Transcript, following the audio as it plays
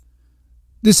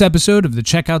This episode of the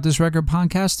Check Out This Record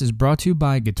podcast is brought to you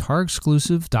by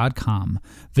GuitarExclusive.com.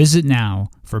 Visit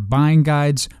now for buying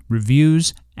guides,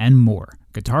 reviews, and more.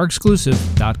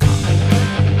 GuitarExclusive.com.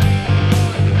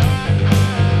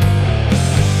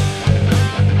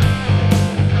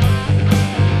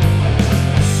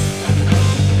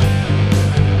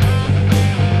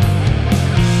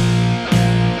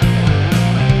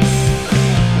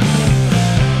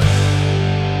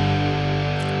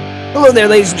 Hello there,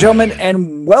 ladies and gentlemen,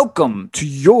 and welcome to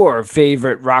your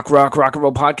favorite rock and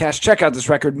roll podcast. Check out this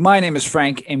record. My name is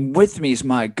Frank, and with me is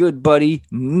my good buddy,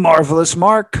 Marvelous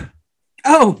Mark.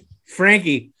 Oh,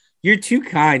 Frankie, you're too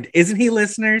kind. Isn't he,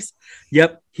 listeners?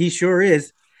 Yep, he sure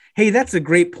is. Hey, that's a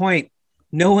great point.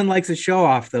 No one likes a show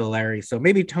off, though, Larry, so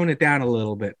maybe tone it down a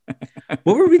little bit.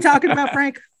 What were we talking about,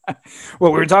 Frank?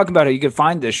 Well, we were talking about how you can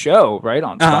find this show, right,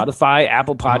 on Spotify,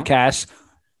 Apple Podcasts,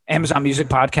 Amazon Music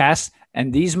Podcasts,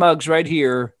 and these mugs right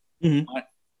here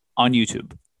on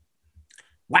YouTube.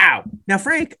 Wow. Now,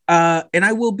 Frank, and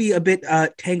I will be a bit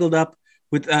tangled up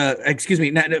with,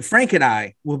 Frank and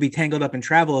I will be tangled up in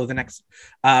travel over the next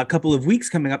couple of weeks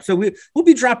coming up. So we'll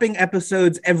be dropping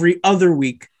episodes every other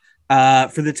week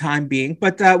for the time being.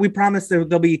 But we promise that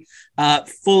they'll be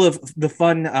full of the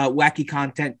fun, wacky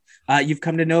content you've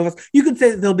come to know of us. You could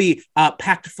say that they'll be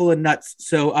packed full of nuts.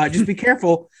 So just be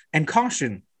careful and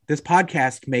caution. This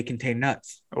podcast may contain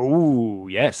nuts. Oh,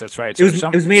 yes, that's right. So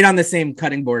it was made on the same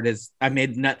cutting board as I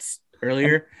made nuts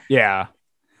earlier. Yeah.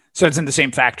 So it's in the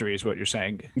same factory is what you're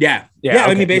saying. Yeah. Okay.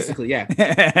 I mean, basically, yeah.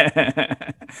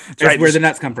 That's right. Where the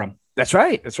nuts come from. That's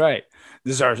right. That's right.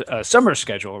 This is our summer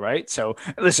schedule, right? So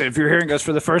listen, if you're hearing us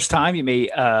for the first time, you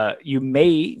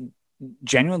may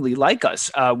genuinely like us.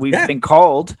 We've been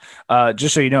called,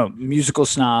 just so you know, musical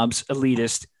snobs,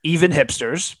 elitist, even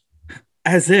hipsters.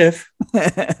 As if.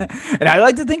 And I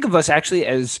like to think of us actually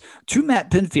as two Matt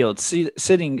Pinfield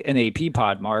sitting in a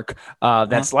Peapod, Mark.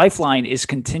 That's Lifeline is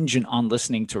contingent on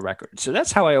listening to records. So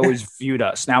that's how I always viewed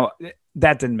us. Now,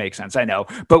 that didn't make sense, I know.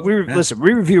 But we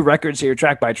review records here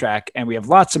track by track, and we have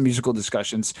lots of musical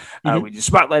discussions. We do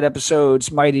spotlight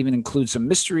episodes, might even include some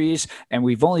mysteries, and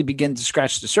we've only begun to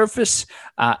scratch the surface.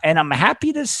 And I'm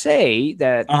happy to say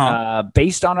that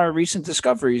based on our recent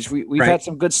discoveries, we've had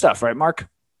some good stuff, right, Mark?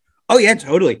 Oh yeah,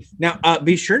 totally. Now,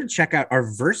 be sure to check out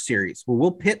our verse series where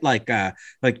we'll pit like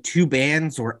two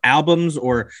bands or albums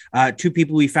or two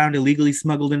people we found illegally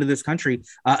smuggled into this country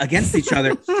against each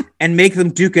other and make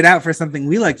them duke it out for something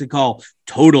we like to call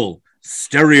total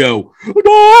stereo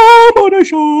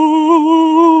domination.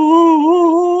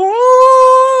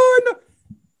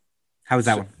 How was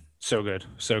that one? So good.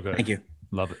 So good. Thank you.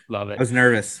 Love it. Love it. I was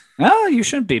nervous. Oh, you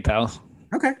shouldn't be, pal.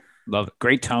 Okay. Love it.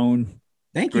 Great tone.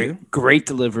 Thank you. Great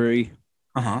delivery.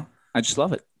 I just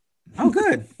love it. Oh,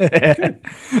 good. Good.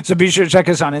 So be sure to check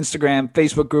us on Instagram,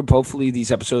 Facebook group. Hopefully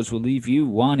these episodes will leave you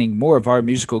wanting more of our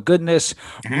musical goodness,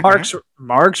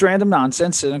 Mark's random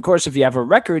nonsense. And of course, if you have a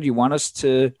record you want us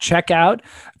to check out,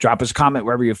 drop us a comment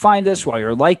wherever you find us while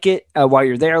you're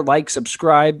there, like,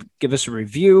 subscribe, give us a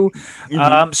review. So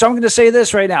I'm going to say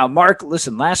this right now. Mark,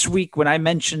 listen, last week when I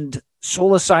mentioned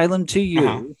Soul Asylum to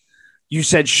you, you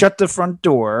said, shut the front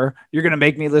door. You're going to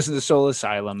make me listen to Soul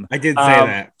Asylum. I did say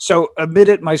that. So admit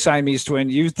it, my Siamese twin.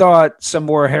 You thought some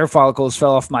more hair follicles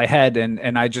fell off my head,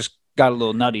 and I just got a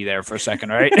little nutty there for a second,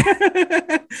 right?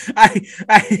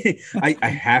 I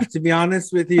have to be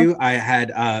honest with you. I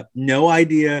had no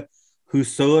idea who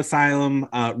Soul Asylum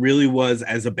really was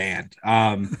as a band.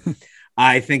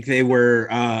 I think they were,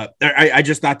 I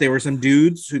just thought they were some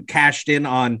dudes who cashed in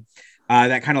on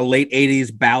that kind of late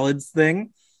 80s ballads thing.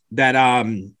 That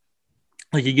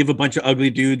like you give a bunch of ugly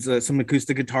dudes some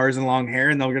acoustic guitars and long hair,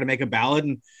 and they're gonna make a ballad,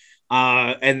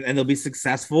 and they'll be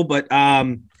successful. But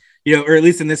or at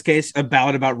least in this case, a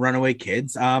ballad about runaway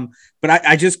kids. But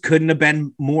I just couldn't have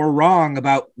been more wrong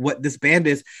about what this band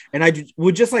is. And I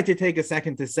would just like to take a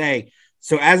second to say,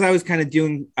 so as I was kind of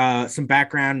doing some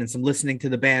background and some listening to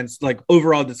the band's like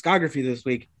overall discography this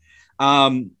week,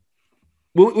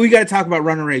 we got to talk about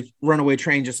Runaway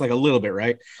Train just like a little bit,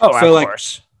 right? Oh, so, of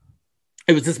course.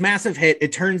 It was this massive hit.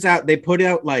 It turns out they put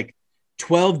out like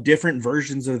 12 different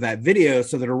versions of that video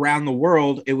so that around the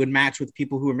world it would match with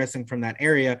people who were missing from that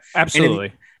area.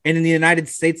 Absolutely. And in the United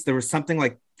States, there was something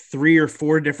like 3 or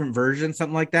 4 different versions,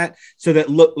 something like that. So that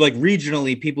look like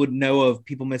regionally people would know of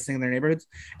people missing in their neighborhoods.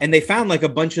 And they found like a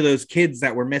bunch of those kids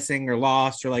that were missing or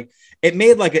lost, or like it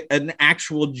made like an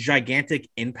actual gigantic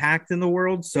impact in the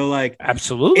world. So like,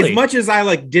 absolutely. As much as I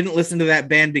like didn't listen to that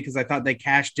band because I thought they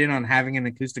cashed in on having an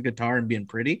acoustic guitar and being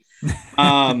pretty.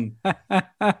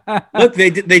 Look, they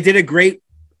did a great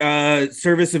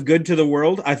service of good to the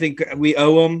world. I think we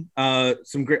owe them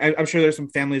some great. I'm sure there's some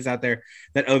families out there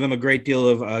that owe them a great deal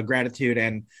of gratitude,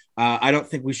 and I don't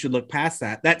think we should look past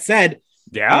that. That said,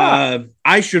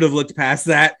 I should have looked past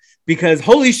that because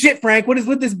holy shit, Frank, what is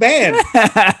with this band?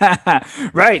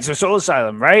 Right. So Soul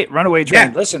Asylum, right? Runaway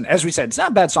Train. Yeah. Listen, as we said, it's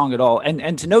not a bad song at all.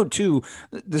 And to note too,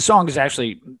 the song is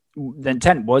actually, the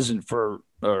intent wasn't for,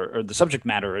 or the subject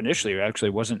matter initially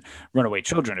actually wasn't runaway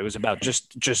children. It was about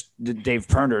just Dave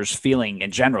Pirner's feeling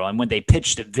in general. And when they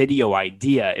pitched a video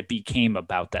idea, it became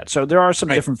about that. So there are some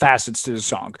different facets to the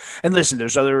song. And listen,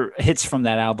 there's other hits from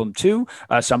that album too.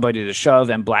 Somebody to Shove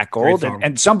and Black Gold.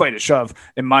 And Somebody to Shove,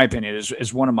 in my opinion,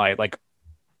 is one of my like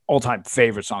all-time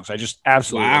favorite songs. I just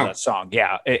absolutely love that song.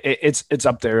 Yeah, it's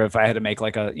up there. If I had to make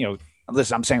like a,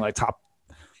 listen, I'm saying like top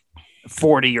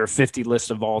 40 or 50 list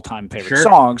of all-time favorite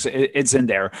songs, it's in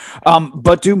there.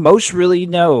 But do most really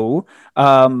know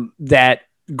that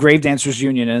Grave Dancers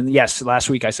Union, and yes, last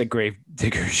week I said Grave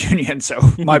Diggers Union, so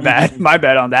my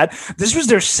bad on that. This was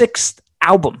their sixth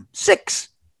album. 6.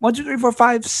 1, 2, 3, 4,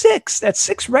 5, 6. That's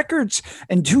 6 records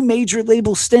and 2 major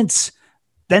label stints.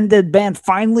 Then the band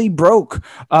finally broke,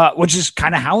 which is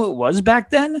kind of how it was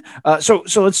back then. So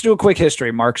let's do a quick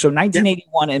history, Mark. So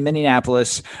 1981 in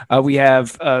Minneapolis, we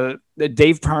have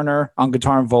Dave Pirner on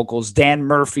guitar and vocals, Dan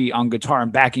Murphy on guitar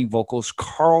and backing vocals,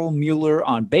 Carl Mueller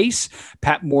on bass,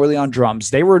 Pat Morley on drums.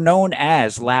 They were known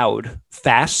as Loud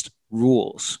Fast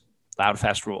Rules. Loud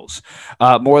Fast Rules.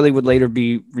 Morley would later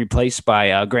be replaced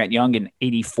by Grant Young in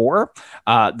 84.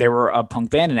 They were a punk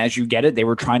band, and as you get it, they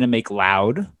were trying to make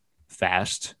loud,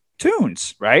 fast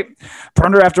tunes, right?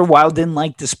 Pirner, after a while, didn't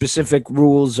like the specific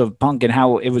rules of punk and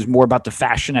how it was more about the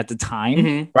fashion at the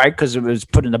time, right? Because it was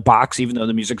put in a box, even though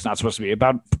the music's not supposed to be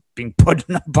about being put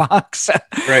in a box,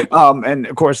 right? And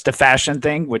of course, the fashion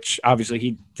thing, which obviously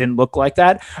he didn't look like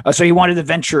that. So he wanted to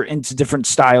venture into different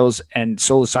styles, and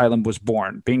Soul Asylum was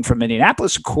born. Being from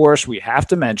Minneapolis, of course, we have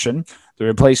to mention the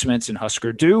Replacements and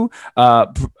Husker Du.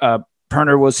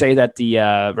 Pirner will say that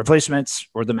the Replacements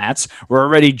or the Mats were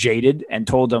already jaded and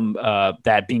told them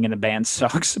that being in a band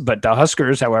sucks. But the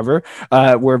Huskers, however,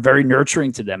 were very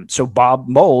nurturing to them. So Bob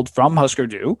Mould from Husker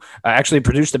Du actually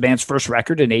produced the band's first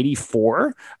record in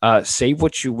 84. Say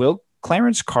What You Will,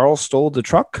 Clarence, Carl Stole the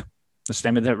Truck. The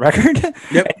name of that record.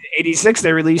 Yep. In 86,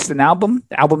 they released an album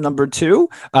number 2,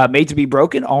 Made to Be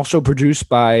Broken, also produced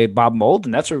by Bob Mould,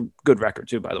 and that's a good record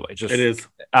too, by the way. It is.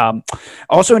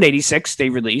 Also in 86, they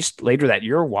released later that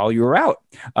year While You Were Out.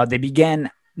 They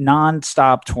began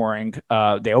non-stop touring.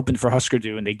 They opened for Husker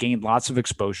Du, and they gained lots of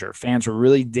exposure. Fans were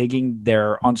really digging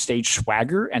their onstage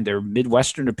swagger and their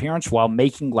Midwestern appearance while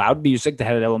making loud music that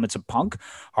had elements of punk,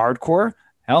 hardcore,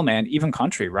 hell, man, even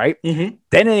country, right? Then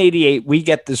in 88, we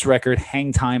get this record,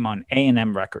 Hang Time, on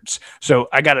A&M Records. So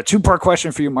I got a 2-part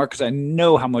question for you, Mark, because I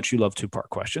know how much you love 2-part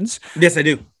questions. Yes, I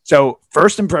do. So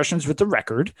first impressions with the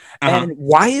record, and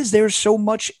why is there so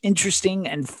much interesting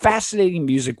and fascinating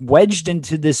music wedged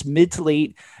into this mid to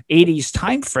late 80s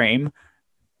time frame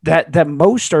that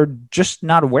most are just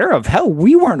not aware of? Hell,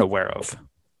 we weren't aware of.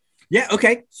 Yeah,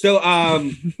 okay. So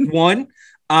one,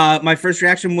 my first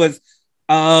reaction was,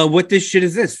 what this shit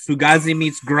is this? Fugazi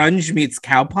meets grunge meets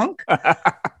cowpunk?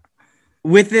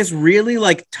 With this really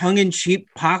like tongue-in-cheek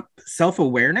pop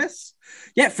self-awareness?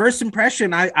 Yeah, first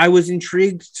impression, I was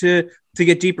intrigued to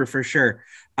get deeper for sure.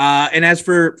 And as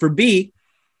for B,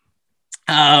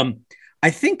 I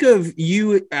think of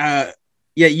you,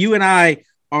 you and I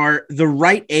are the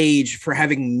right age for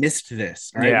having missed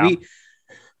this. Right? Yeah.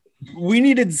 We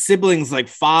needed siblings like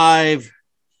 5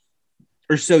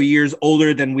 or so years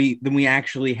older than we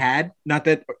actually had. Not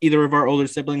that either of our older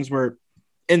siblings were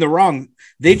in the wrong.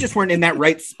 They just weren't in that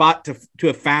right spot to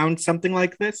have found something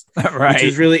like this, right? Which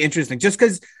is really interesting. Just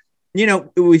because,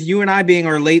 with you and I being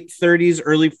our late 30s,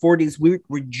 early 40s, we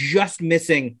were just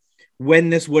missing when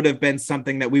this would have been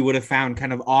something that we would have found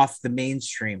kind of off the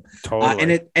mainstream. Totally.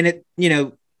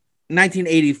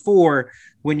 1984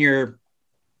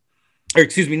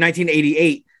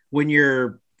 1988 when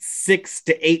you're 6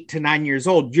 to 8 to 9 years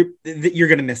old, you're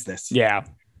gonna miss this. Yeah,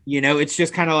 it's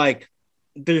just kind of like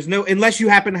there's no, unless you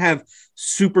happen to have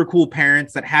super cool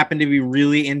parents that happen to be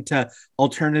really into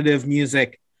alternative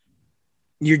music,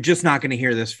 you're just not going to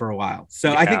hear this for a while.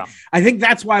 So yeah. I think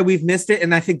that's why we've missed it,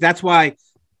 and I think that's why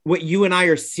what you and I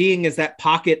are seeing is that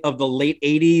pocket of the late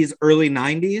 80s, early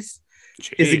 90s.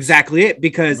 Jeez. Is exactly it,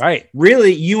 because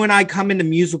really you and I come into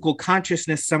musical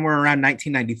consciousness somewhere around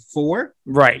 1994.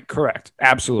 Right. Correct.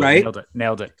 Absolutely. Right?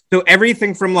 Nailed it. So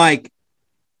everything from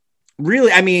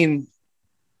really,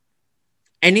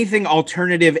 anything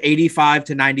alternative 85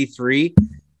 to 93,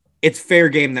 it's fair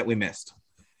game that we missed.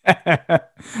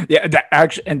 Yeah, that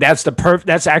actually, and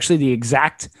that's actually the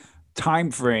exact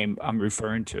time frame I'm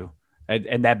referring to.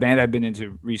 And that band I've been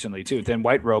into recently too, Thin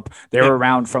White Rope, they were Yep.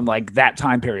 around from like that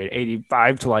time period,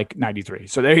 85 to like 93.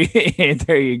 So there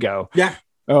you go. Yeah.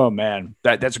 Oh man,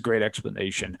 that's a great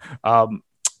explanation. All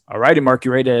righty, Mark,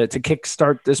 you ready to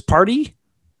kickstart this party?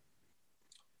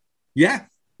 Yeah.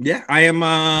 Yeah. I am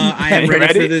You ready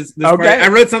ready? for this Okay. part. I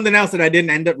wrote something else that I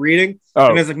didn't end up reading. Oh,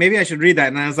 And I was like, maybe I should read that.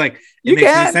 And I was like, you it makes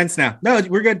more can. sense now. No,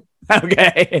 we're good.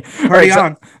 Okay. All Party right, so-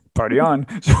 on. Party on.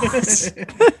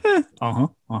 Uh-huh.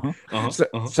 So,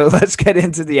 Uh-huh. so let's get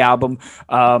into the album.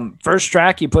 First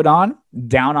track you put on,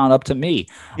 Down on Up to Me.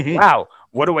 Mhm. Wow,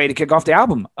 what a way to kick off the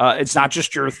album. It's not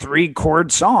just your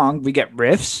 3-chord song. We get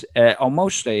riffs,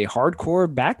 almost a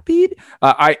hardcore backbeat.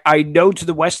 I know to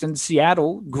the west in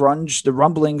Seattle, grunge, the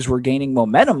rumblings were gaining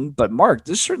momentum, but Mark,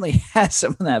 this certainly has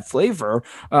some of that flavor,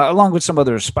 along with some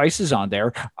other spices on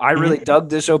there. I really dug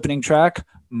this opening track.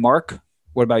 Mark,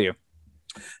 what about you?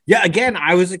 Yeah, again,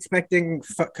 I was expecting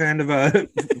kind of a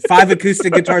 5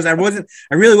 acoustic guitars. I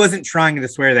really wasn't trying to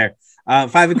swear there.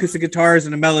 5 acoustic guitars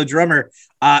and a mellow drummer,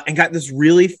 and got this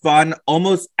really fun,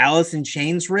 almost Alice in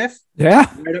Chains riff Yeah.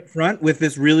 right up front with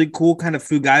this really cool kind of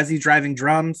Fugazi driving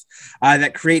drums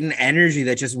that create an energy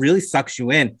that just really sucks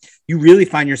you in. You really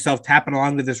find yourself tapping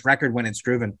along to this record when it's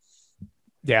grooving.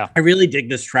 Yeah. I really dig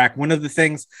this track. One of the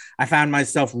things I found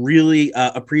myself really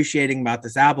appreciating about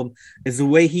this album is the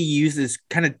way he uses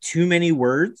kind of too many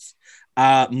words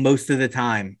most of the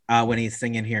time when he's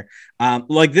singing here.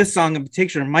 Like this song in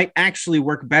particular might actually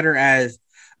work better as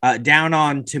Down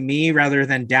On To Me rather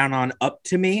than Down On Up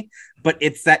To Me, but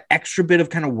it's that extra bit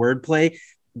of kind of wordplay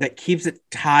that keeps it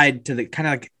tied to the kind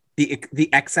of like the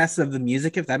excess of the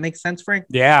music, if that makes sense, Frank.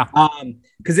 Yeah.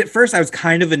 Because at first I was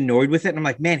kind of annoyed with it, and I'm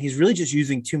like, man, he's really just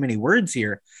using too many words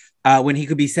here when he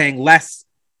could be saying less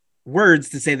words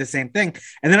to say the same thing.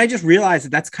 And then I just realized that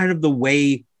that's kind of the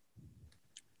way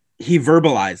he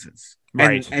verbalizes,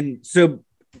 Right. And so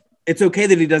it's okay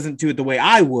that he doesn't do it the way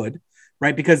I would,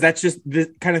 right? Because that's just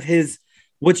the kind of his.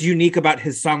 What's unique about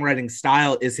his songwriting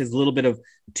style is his little bit of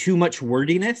too much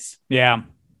wordiness. Yeah.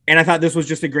 And I thought this was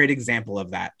just a great example of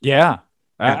that. Yeah.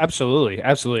 Yeah. Absolutely.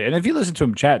 Absolutely. And if you listen to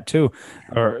him chat too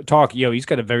or talk, he's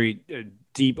got a very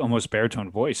deep, almost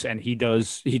baritone voice, and he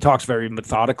talks very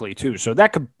methodically too. So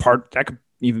that could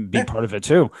even be part of it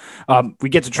too. We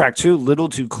get to track 2, Little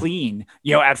Too Clean.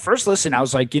 At first listen, I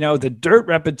was like, the dirt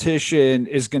repetition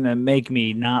is going to make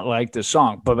me not like the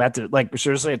song. But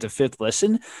seriously at the 5th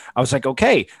listen, I was like,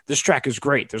 okay, this track is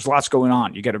great. There's lots going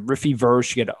on. You got a riffy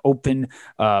verse, you got an open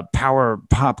power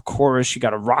pop chorus, you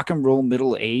got a rock and roll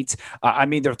middle 8.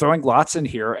 They're throwing lots in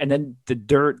here. And then the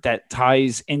dirt that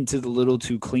ties into the Little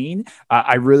Too Clean.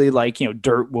 I really like,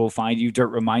 dirt will find you. Dirt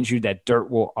reminds you that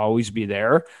dirt will always be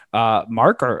there.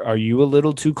 Mark, are you a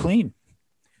little too clean?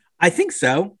 I think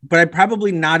so, but I'm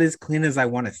probably not as clean as I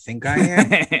want to think I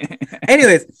am.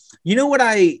 Anyways, you know what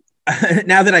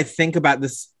now that I think about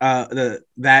this,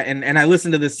 and I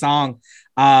listen to this song,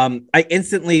 I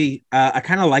instantly, I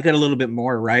kind of like it a little bit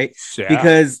more, right? Yeah.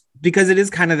 Because it is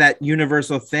kind of that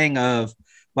universal thing of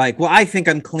like, well, I think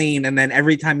I'm clean. And then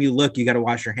every time you look, you got to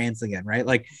wash your hands again. Right.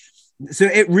 Like, so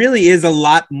it really is a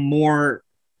lot more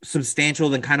substantial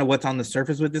than kind of what's on the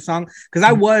surface with this song. Cause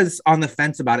I was on the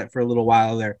fence about it for a little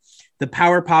while there. The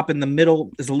power pop in the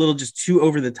middle is a little just too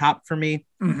over the top for me.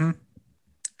 Mm-hmm.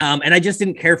 And I just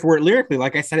didn't care for it lyrically.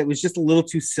 Like I said, it was just a little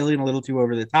too silly and a little too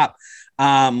over the top.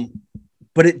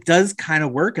 But it does kind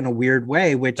of work in a weird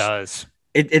way, which does.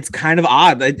 It's kind of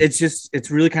odd.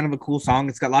 It's really kind of a cool song.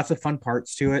 It's got lots of fun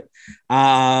parts to it.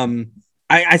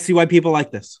 I see why people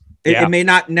like this. It may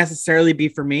not necessarily be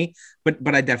for me,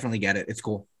 but I definitely get it. It's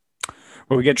cool.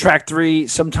 Well, we get track 3,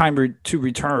 Sometime to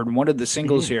Return, one of the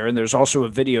singles here. And there's also a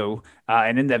video.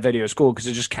 And in that video, it's cool because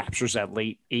it just captures that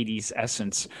late 80s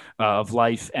essence of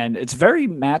life. And it's very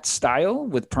Matt style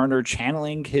with Perner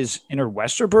channeling his inner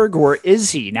Westerberg, or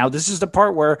is he? Now, this is the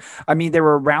part where, they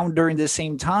were around during the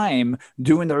same time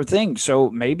doing their thing. So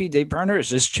maybe Dave Perner is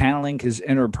just channeling his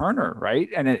inner Perner, right?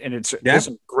 And it's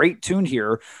a great tune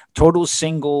here. Total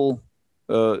single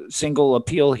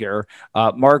appeal here.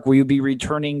 Mark, will you be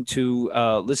returning to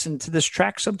listen to this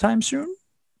track sometime soon?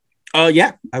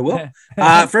 Yeah, I will.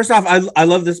 First off, I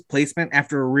love this placement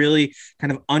after a really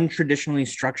kind of untraditionally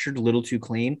structured Little Too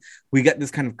Clean. We get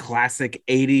this kind of classic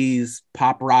 80s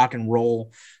pop rock and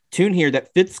roll tune here that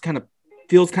feels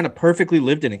kind of perfectly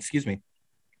lived in. Excuse me.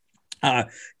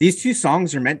 These two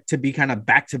songs are meant to be kind of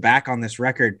back to back on this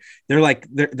record. They're like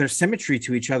their symmetry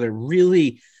to each other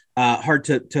really hard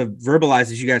to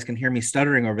verbalize, as you guys can hear me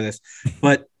stuttering over this,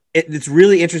 but it's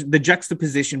really interesting. The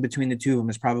juxtaposition between the two of them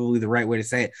is probably the right way to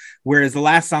say it. Whereas the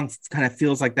last song kind of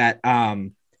feels like that,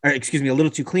 or excuse me, A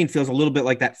Little Too Clean feels a little bit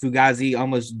like that Fugazi,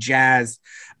 almost jazz,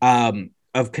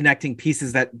 of connecting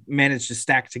pieces that managed to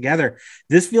stack together.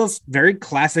 This feels very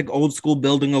classic, old school,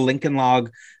 building a Lincoln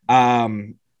Log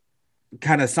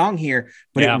kind of song here,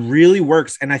 but it really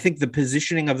works. And I think the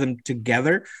positioning of them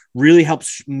together really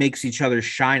makes each other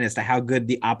shine as to how good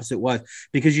the opposite was,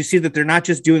 because you see that they're not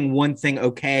just doing one thing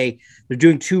okay, they're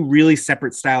doing two really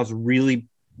separate styles really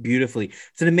beautifully.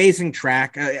 It's an amazing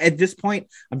track. At this point,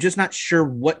 I'm just not sure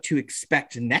what to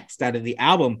expect next out of the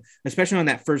album, especially on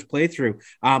that first playthrough,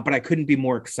 but I couldn't be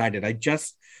more excited. I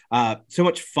just so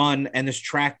much fun, and this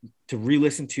track to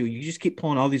re-listen to, you just keep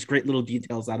pulling all these great little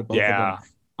details out of both of them.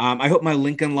 I hope my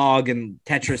Lincoln Log and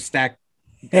Tetris stack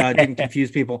didn't confuse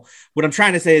people. What I'm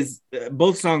trying to say is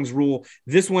both songs rule.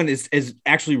 This one is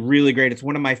actually really great. It's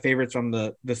one of my favorites on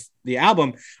the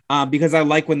album because I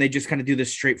like when they just kind of do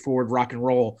this straightforward rock and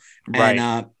roll,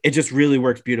 and it just really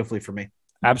works beautifully for me.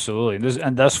 Absolutely.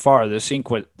 And thus far, the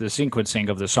sequencing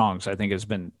of the songs, I think, has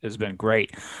been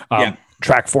great.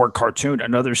 Track 4, Cartoon,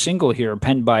 another single here,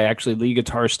 penned by actually lead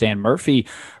guitarist Stan Murphy,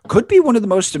 could be one of the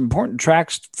most important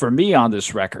tracks for me on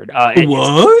this record.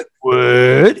 What?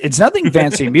 It's nothing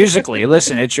fancy musically.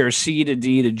 Listen, it's your C to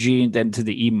D to G and then to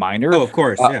the E minor. Oh, of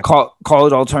course. Call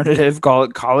it alternative, call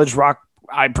it college rock.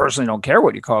 I personally don't care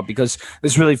what you call it, because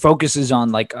this really focuses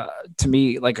on, like, to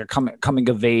me, like a coming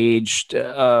of age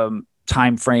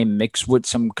time frame mixed with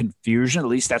some confusion. At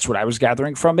least that's what I was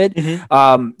gathering from it.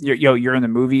 You're in the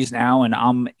movies now and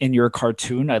I'm in your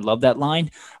cartoon. I love that line.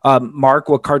 Mark,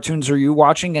 what cartoons are you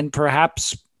watching and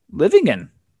perhaps living in?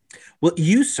 Well,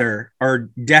 you, sir, are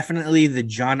definitely the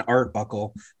John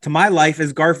Arbuckle to my life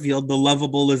as Garfield, the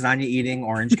lovable lasagna eating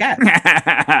orange cat.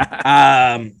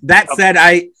 That said,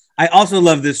 I also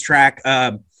love this track.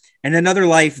 In Another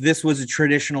Life, this was a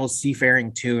traditional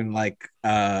seafaring tune, like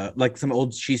some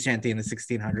old sea shanty in the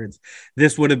 1600s.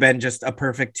 This would have been just a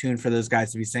perfect tune for those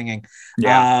guys to be singing.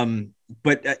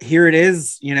 But here it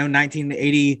is,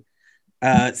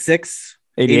 1986,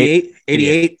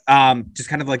 88. Just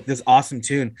kind of like this awesome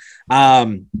tune.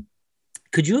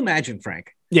 Could you imagine,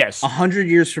 Frank? Yes. 100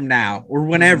 years from now, or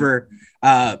whenever,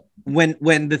 when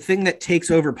the thing that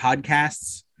takes over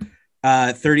podcasts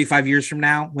 35 years from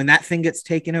now, when that thing gets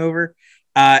taken over,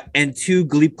 and two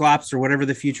Gleep Glops or whatever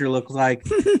the future looks like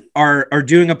are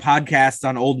doing a podcast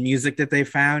on old music that they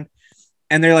found,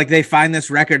 and they're like, they find this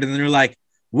record and they're like,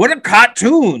 what are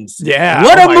cartoons? Yeah.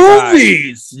 What are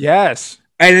movies? God. Yes.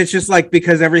 And it's just like,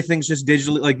 because everything's just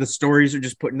digitally, like the stories are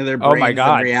just put into their brains. Oh my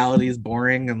God. And reality is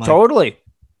boring. And like, totally.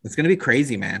 It's going to be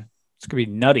crazy, man. It's going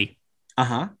to be nutty.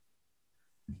 Uh-huh.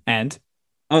 And?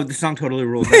 Oh, the song totally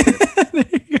rules. There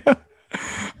you go.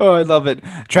 Oh, I love it.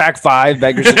 Track 5,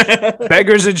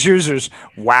 Beggars and Choosers.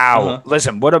 Wow.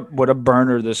 Listen, what a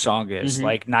burner this song is.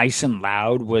 Like, nice and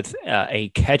loud with a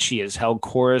catchy as hell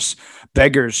chorus.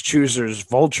 Beggars, choosers,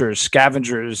 vultures,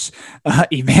 scavengers,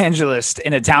 evangelists.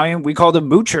 In Italian, we call them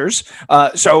moochers.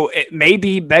 So it may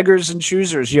be beggars and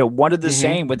choosers, one of the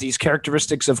same with these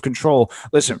characteristics of control.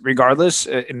 Listen, regardless,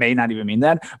 it may not even mean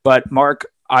that. But Mark,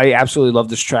 I absolutely love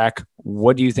this track.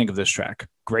 What do you think of this track?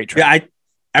 Great track. Yeah,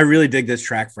 I really dig this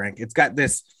track, Frank. It's got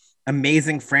this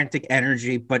amazing frantic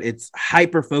energy, but it's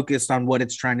hyper focused on what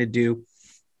it's trying to do,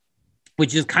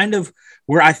 which is kind of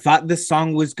where I thought this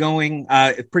song was going.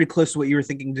 It's pretty close to what you were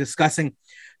thinking, discussing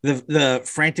the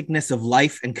franticness of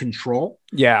life and control.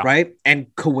 Yeah. Right.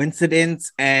 And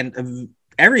coincidence and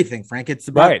everything, Frank. It's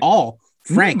about all.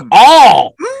 Frank,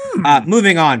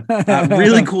 moving on.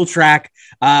 Really cool track.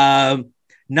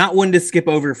 Not one to skip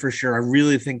over for sure. I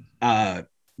really think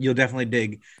you'll definitely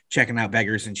dig checking out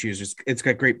Beggars and Choosers. It's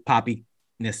got great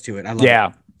poppiness to it. I love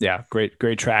it. Yeah.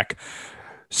 Great track.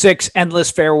 6,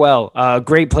 Endless Farewell.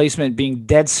 Great placement, being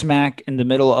dead smack in the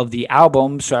middle of the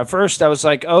album. So at first I was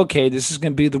like, okay, this is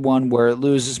going to be the one where it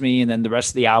loses me and then the rest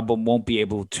of the album won't be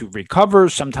able to recover.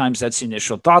 Sometimes that's the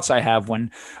initial thoughts I have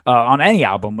when on any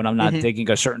album, when I'm not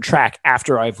digging a certain track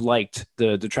after I've liked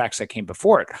the tracks that came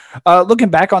before it. Looking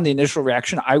back on the initial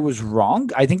reaction, I was wrong.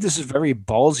 I think this is very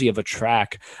ballsy of a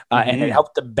track and it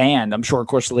helped the band. I'm sure, of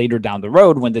course, later down the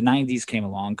road when the 90s came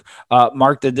along.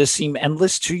 Mark, did this seem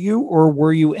endless to you, or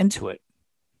were you into it?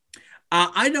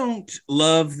 I don't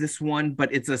love this one,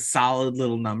 but it's a solid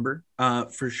little number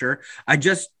for sure. I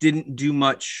just didn't do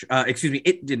much.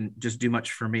 It didn't just do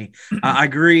much for me. I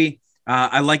agree.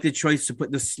 I like the choice to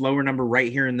put the slower number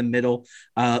right here in the middle.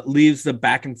 Leaves the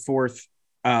back and forth.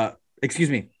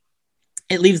 It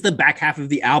it leaves the back half of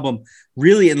the album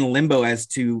really in limbo as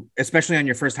to, especially on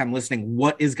your first time listening,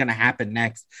 what is going to happen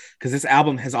next. Because this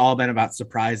album has all been about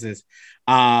surprises.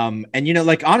 And, you know,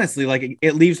 like, honestly, like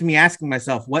it leaves me asking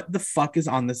myself, what the fuck is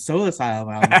on the Soul Asylum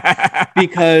album?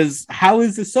 Because how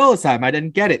is the Soul Asylum? I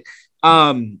didn't get it.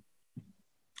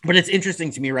 But it's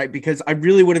interesting to me, right? Because I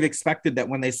really would have expected that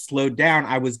when they slowed down,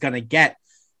 I was going to get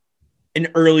an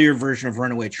earlier version of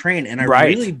Runaway Train, and I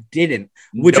really didn't,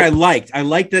 which I liked. I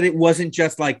liked that it wasn't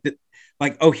just like the,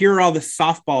 like, oh, here are all the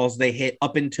softballs they hit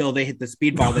up until they hit the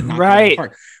speedball that knocked them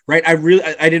apart. Right.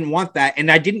 I didn't want that, and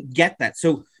I didn't get that.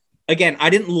 So again, I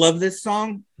didn't love this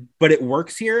song, but it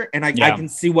works here, and I can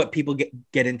see what people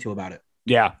get into about it.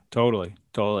 Yeah, totally.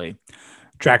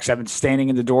 Track 7, Standing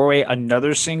in the Doorway,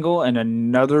 another single and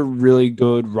another really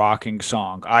good rocking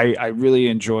song. I really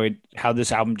enjoyed how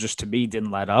this album, just to me,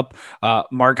 didn't let up.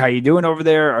 Mark, how you doing over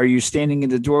there? Are you standing in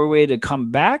the doorway to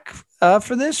come back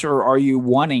for this, or are you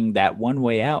wanting that one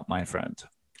way out, my friend?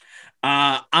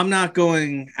 I'm not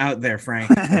going out there, Frank.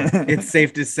 It's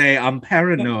safe to say I'm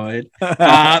paranoid.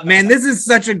 Man, this is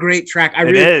such a great track.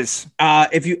 It is.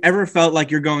 If you ever felt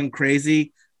like you're going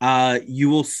crazy,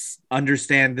 you will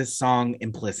understand this song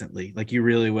implicitly. Like, you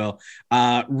really will.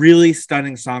 Really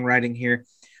stunning songwriting here.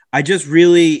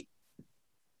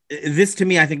 This to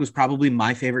me, I think, was probably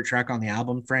my favorite track on the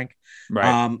album, Frank.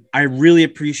 Right. I really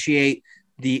appreciate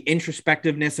the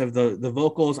introspectiveness of the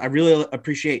vocals. I really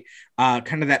appreciate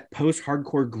kind of that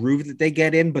post-hardcore groove that they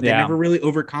get in, but they never really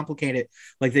overcomplicate it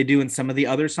like they do in some of the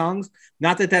other songs.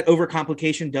 Not that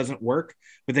overcomplication doesn't work,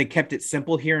 but they kept it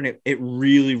simple here, and it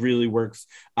really, really works.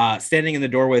 Standing in the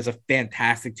Doorway is a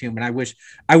fantastic tune, and I wish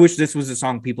this was a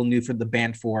song people knew for the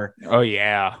band for. Oh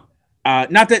yeah.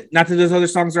 Not that those other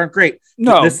songs aren't great.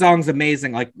 No, this song's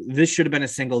amazing. Like, this should have been a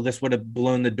single. This would have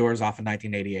blown the doors off in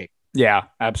 1988. Yeah,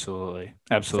 absolutely.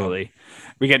 So,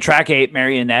 we get track 8,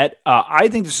 Marionette. I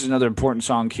think this is another important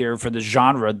song here for the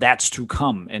genre that's to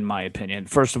come, in my opinion.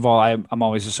 First of all, I'm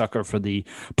always a sucker for the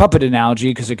puppet analogy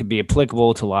because it can be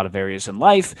applicable to a lot of areas in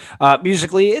life.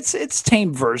 Musically, it's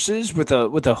tame verses with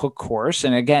a hook chorus,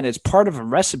 and again, it's part of a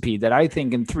recipe that I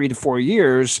think in 3 to 4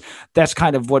 years, that's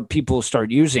kind of what people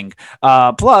start using.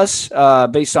 Plus,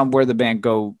 based on where the band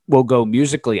will go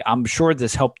musically, I'm sure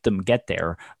this helped them get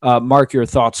there. Mark, your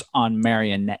thoughts on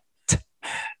Marionette?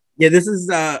 Yeah, this is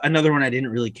another one I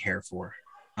didn't really care for.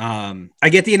 I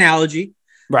get the analogy,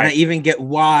 right? And I even get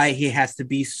why he has to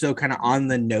be so kind of on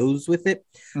the nose with it,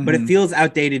 but it feels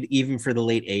outdated even for the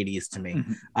late 80s to me.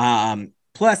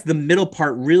 Plus, the middle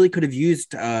part really could have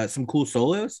used some cool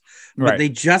solos, but they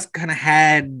just kind of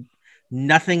had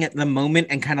nothing at the moment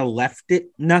and kind of left it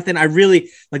nothing. I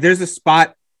really like, there's a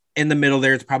spot in the middle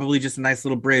there. It's probably just a nice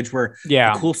little bridge where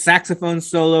a cool saxophone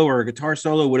solo or a guitar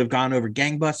solo would have gone over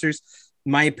gangbusters.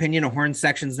 In my opinion, a horn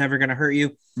section's never going to hurt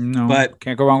you. No, but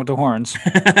can't go wrong with the horns.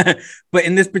 But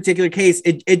in this particular case,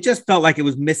 it just felt like it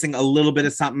was missing a little bit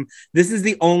of something. This is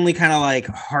the only kind of like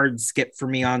hard skip for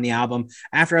me on the album.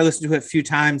 After I listened to it a few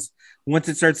times, once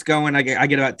it starts going, I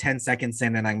get about 10 seconds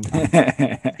in and I'm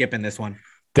skipping this one.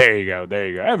 There you go.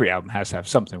 Every album has to have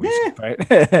something we skip,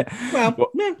 right?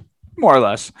 well, more or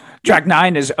less. Track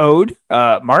 9 is Ode.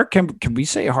 Mark, can we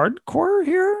say hardcore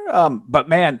here? But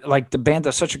man, like, the band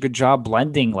does such a good job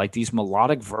blending like these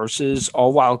melodic verses,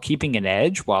 all while keeping an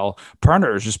edge, while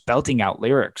Perner is just belting out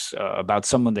lyrics about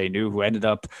someone they knew who ended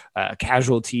up a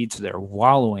casualty to their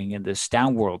wallowing in this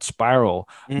downward spiral.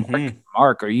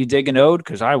 Mark, are you digging Ode?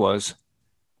 Because I was.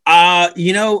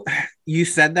 You know, you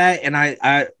said that,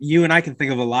 and you and I can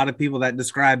think of a lot of people that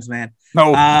describes, man.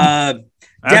 No.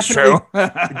 That's true.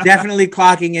 Definitely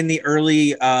clocking in the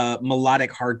early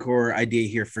melodic hardcore idea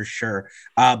here for sure.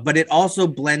 But it also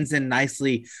blends in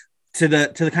nicely to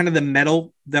the kind of the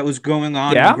metal that was going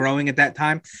on and growing at that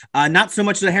time. Not so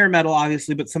much the hair metal,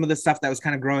 obviously, but some of the stuff that was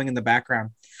kind of growing in the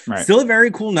background. Right. Still a very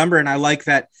cool number, and I like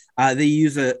that they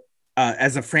use it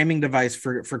as a framing device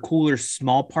for cooler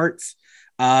small parts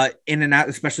in and out,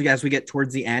 especially as we get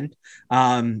towards the end.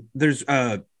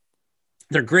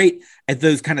 They're great at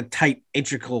those kind of tight,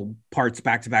 integral parts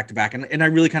back to back to back. And I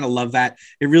really kind of love that.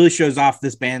 It really shows off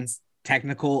this band's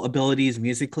technical abilities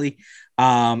musically.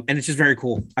 And it's just very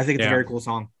cool. I think it's a very cool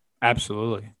song.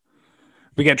 Absolutely.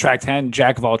 We get track 10,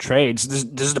 Jack of All Trades. This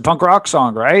is the punk rock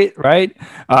song, right?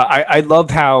 I love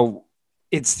how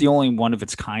it's the only one of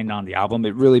its kind on the album.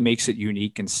 It really makes it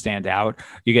unique and stand out.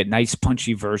 You get nice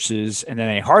punchy verses and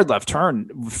then a hard left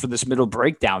turn for this middle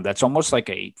breakdown. That's almost like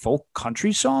a folk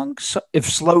country song, if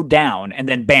slowed down, and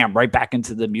then bam, right back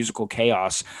into the musical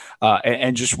chaos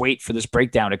and just wait for this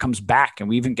breakdown. It comes back and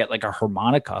we even get like a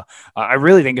harmonica. I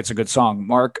really think it's a good song.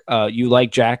 Mark, you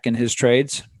like Jack and his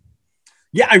trades?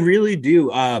 Yeah, I really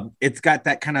do. It's got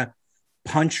that kind of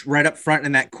punch right up front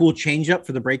and that cool change up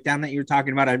for the breakdown that you were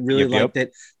talking about. I really liked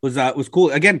it. Was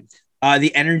cool. Again,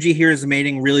 the energy here is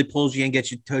amazing, really pulls you and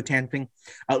gets you toe tapping.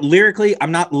 Lyrically,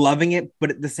 I'm not loving it, but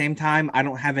at the same time, I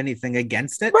don't have anything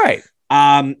against it. Right.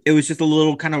 It was just a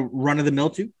little kind of run of the mill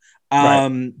too,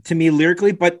 to me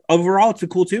lyrically, but overall, it's a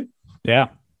cool too. Yeah.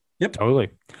 Yep. Totally.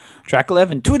 Track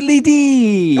 11, Twiddly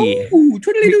Dee. Ooh,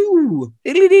 twiddly doo.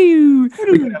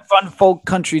 We got a fun folk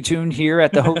country tune here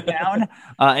at the Hoedown.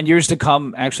 In years to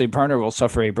come, actually, Perner will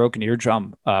suffer a broken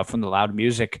eardrum from the loud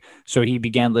music. So he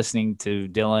began listening to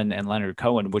Dylan and Leonard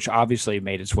Cohen, which obviously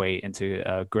made its way into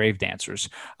Grave Dancers.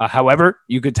 However,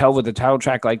 you could tell with a title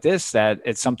track like this that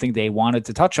it's something they wanted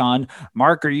to touch on.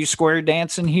 Mark, are you square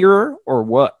dancing here or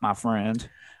what, my friend?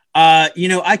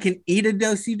 I can eat a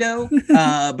do-si-do,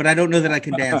 but I don't know that I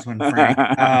can dance one, Frank.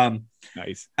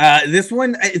 Nice. This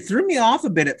one, it threw me off a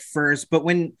bit at first, but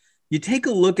when you take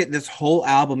a look at this whole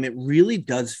album, it really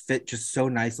does fit just so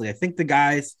nicely. I think the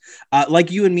guys, like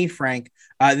you and me, Frank,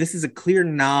 this is a clear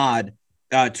nod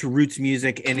to roots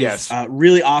music, and it's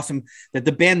really awesome that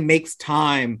the band makes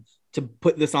time to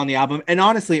put this on the album. And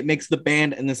honestly, it makes the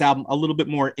band and this album a little bit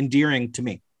more endearing to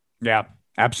me. Yeah,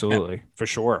 absolutely. For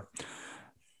sure.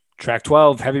 Track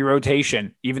 12, Heavy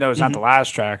Rotation. Even though it's not the last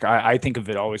track, I think of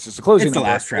it always as the closing. It's the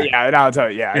last track. Yeah, and I'll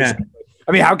tell you. Yeah. Exactly.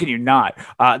 I mean, how can you not?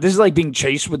 This is like being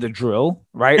chased with a drill,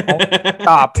 right?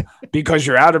 Stop because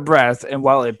you're out of breath. And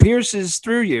while it pierces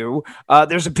through you,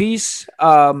 there's a piece,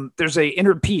 there's a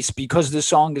inner piece because this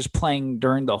song is playing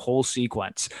during the whole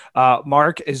sequence.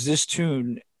 Mark, is this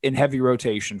tune in heavy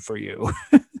rotation for you?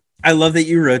 I love that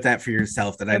you wrote that for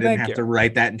yourself, that I didn't have to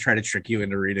write that and try to trick you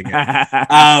into reading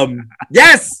it.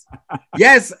 Yes.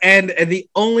 And the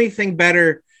only thing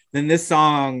better than this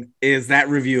song is that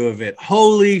review of it.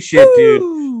 Holy shit,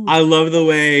 dude. I love the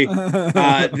way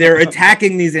they're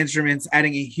attacking these instruments,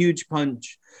 adding a huge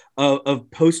punch of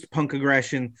post-punk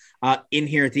aggression in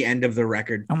here at the end of the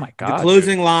record. Oh my God. The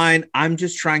closing line, I'm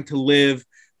just trying to live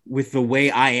with the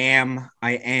way I am.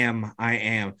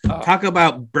 Talk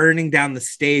about burning down the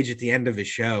stage at the end of a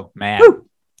show. Man, woo!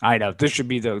 I know. This should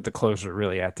be the closer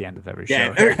really at the end of every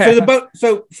show.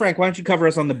 So Frank, why don't you cover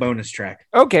us on the bonus track?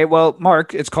 Okay, well,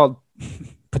 Mark, it's called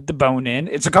Put the Bone In.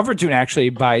 It's a cover tune actually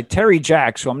by Terry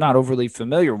Jacks, who I'm not overly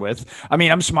familiar with. I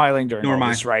mean, I'm smiling during all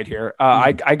this right here.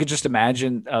 I could just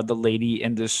imagine the lady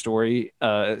in this story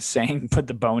saying "Put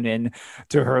the bone in"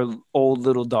 to her old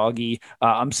little doggy.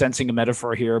 I'm sensing a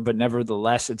metaphor here, but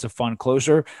nevertheless, it's a fun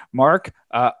closer. Mark,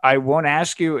 I won't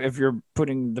ask you if you're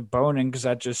putting the bone in because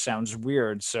that just sounds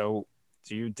weird. So,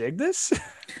 do you dig this?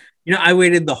 I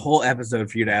waited the whole episode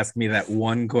for you to ask me that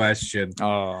one question.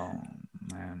 Oh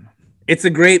man. It's a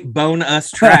great bone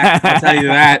us track, I'll tell you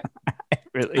that.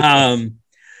 Really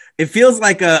it feels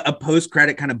like a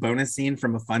post-credit kind of bonus scene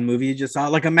from a fun movie you just saw.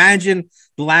 Like, imagine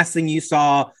the last thing you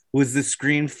saw was the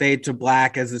screen fade to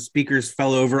black as the speakers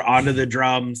fell over onto the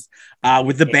drums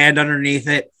with the band underneath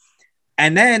it.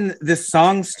 And then the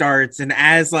song starts, and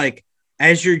as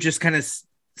you're just kind of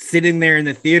sitting there in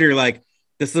the theater, like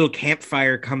this little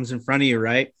campfire comes in front of you,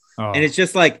 right? Oh. And it's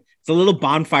just like, it's a little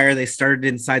bonfire they started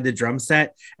inside the drum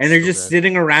set, and they're just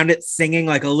sitting around it singing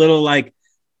like a little, like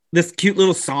this cute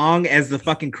little song as the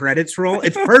fucking credits roll.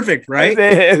 It's perfect, right?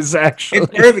 It is actually.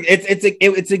 It's perfect.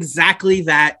 It's exactly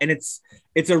that, and it's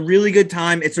a really good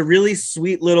time. It's a really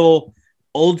sweet little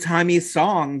old timey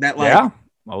song that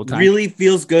really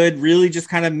feels good. Really just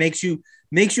kind of makes you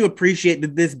appreciate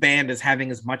that this band is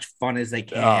having as much fun as they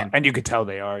can. And you could tell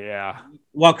they are, yeah.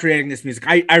 While creating this music.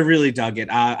 I really dug it.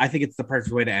 I think it's the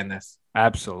perfect way to end this.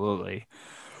 Absolutely.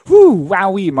 Whoo,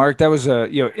 wowee, Mark. That was a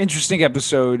interesting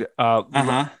episode.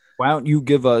 Why don't you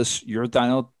give us your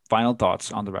final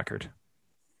thoughts on the record?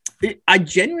 I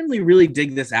genuinely really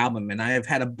dig this album, and I have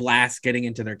had a blast getting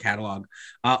into their catalog.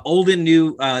 Old and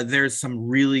new, there's some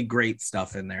really great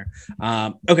stuff in there.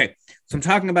 Okay, so I'm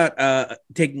talking about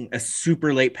taking a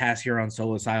super late pass here on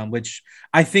Soul Asylum, which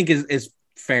I think is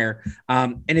fair.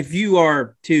 And if you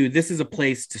are too, this is a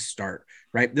place to start,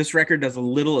 right? This record does a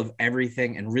little of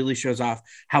everything and really shows off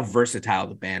how versatile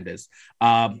the band is.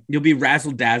 You'll be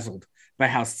razzle-dazzled by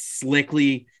how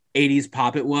slickly 80s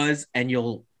pop it was, and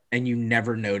you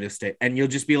never noticed it. And you'll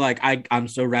just be like, I'm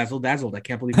so razzle-dazzled. I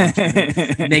can't believe I'm trying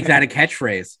to make that a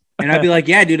catchphrase. And I'd be like,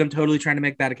 yeah, dude, I'm totally trying to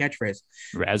make that a catchphrase.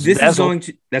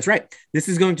 That's right. This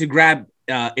is going to grab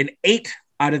an 8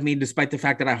 out of me, despite the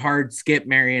fact that I hard skip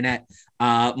Marionette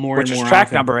more Which and more is track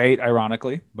often. number 8,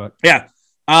 ironically. But yeah.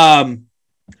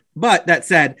 But that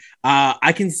said,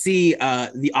 I can see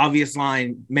the obvious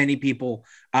line many people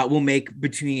will make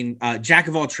between Jack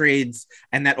of all trades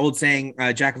and that old saying,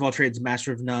 Jack of all trades,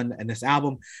 master of none, and this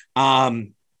album.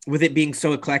 With it being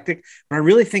so eclectic, but I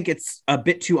really think it's a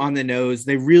bit too on the nose.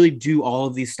 They really do all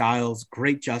of these styles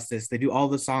great justice. They do all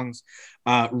the songs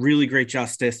really great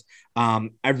justice. I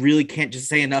really can't just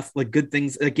say enough like good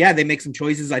things. Like, yeah, they make some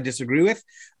choices I disagree with,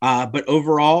 but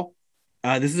overall,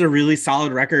 this is a really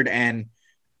solid record. And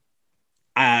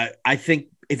I think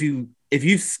if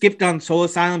you skipped on Soul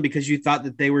Asylum because you thought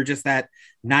that they were just that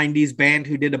 90s band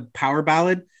who did a power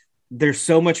ballad, there's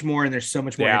so much more and there's so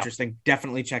much more interesting.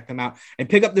 Definitely check them out and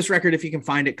pick up this record if you can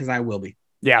find it, because I will be.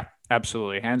 Yeah,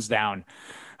 absolutely. Hands down.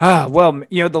 Well,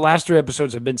 the last 3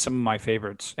 episodes have been some of my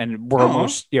favorites, and we're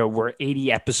almost, we're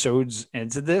 80 episodes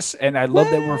into this, and I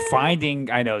love that we're finding,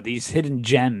 these hidden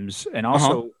gems, and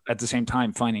also at the same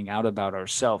time finding out about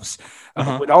ourselves.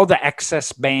 With all the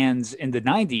excess bands in the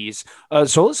 90s,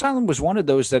 Soul Asylum was one of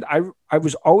those that I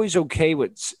was always okay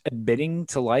with admitting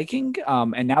to liking,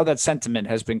 and now that sentiment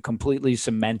has been completely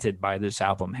cemented by this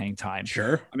album, Hang Time.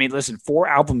 Sure. I mean, listen, 4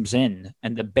 albums in,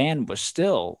 and the band was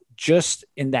still just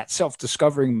in that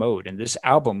self-discovering mode, and this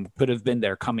album could have been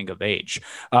their coming of age.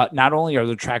 Not only are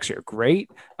the tracks here great,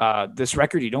 this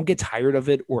record, you don't get tired of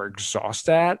it or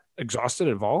exhausted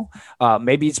at all.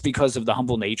 Maybe it's because of the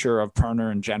humble nature of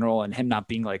Perner in general, and him not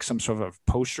being like some sort of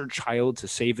poster child to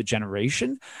save a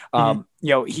generation.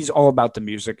 He's all about the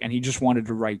music, and he just wanted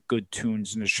to write good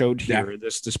tunes, and it showed here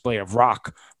this display of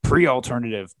rock,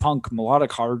 pre-alternative, punk,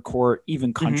 melodic hardcore,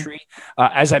 even country.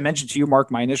 As I mentioned to you, Mark,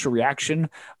 my initial reaction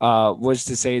was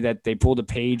to say that they pulled a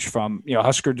page from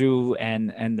Husker Du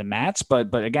and the Mats,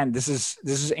 but again, this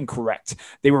is incorrect.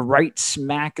 They were right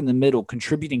smack in the middle,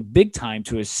 contributing big time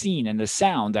to a scene and a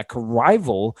sound that could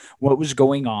rival what was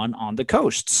going on the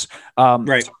coasts.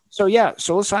 Right. So yeah,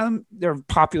 Soul Asylum, they're a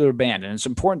popular band, and it's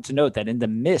important to note that in the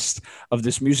midst of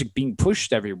this music being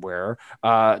pushed everywhere,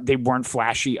 they weren't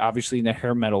flashy, obviously in a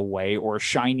hair metal way, or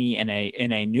shiny in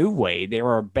a new way. They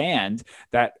were a band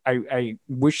that I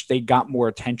wish they got more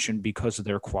attention because of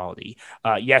their quality.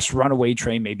 Yes, Runaway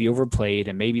Train may be overplayed,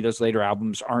 and maybe those later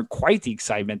albums aren't quite the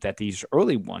excitement that these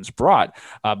early ones brought.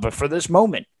 But for this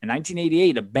moment, in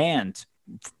 1988, a band,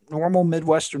 normal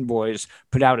Midwestern boys,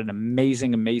 put out an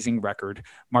amazing record.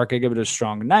 Mark, I give it a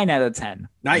strong 9 out of 10.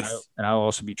 Nice. And I'll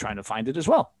also be trying to find it as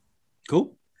well.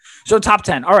 Cool. So top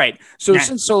 10. All right. So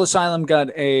since Soul Asylum got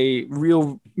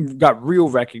real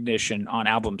recognition on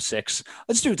album 6,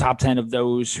 let's do top 10 of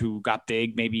those who got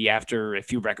big maybe after a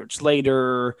few records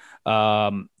later.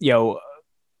 Older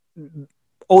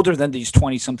than these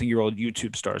 20-something-year-old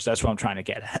YouTube stars. That's what I'm trying to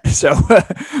get at. So,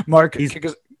 Mark,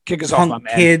 kick us off, my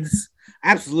man. Kids.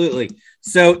 Absolutely.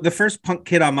 So the first punk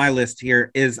kid on my list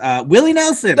here is Willie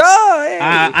Nelson. Oh, hey.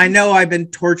 I know I've been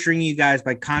torturing you guys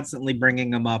by constantly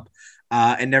bringing him up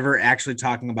and never actually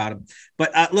talking about him.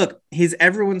 But look, he's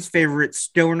everyone's favorite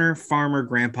stoner farmer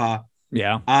grandpa.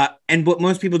 Yeah. And what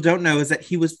most people don't know is that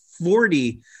he was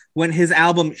 40 when his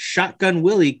album Shotgun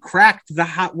Willie cracked the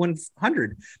Hot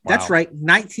 100. Wow. That's right.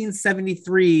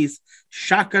 1973's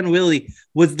Shotgun Willie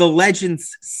was the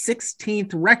Legend's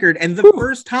 16th record, and the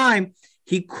first time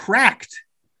he cracked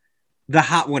the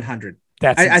Hot 100.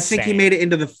 I think he made it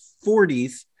into the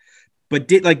 40s, but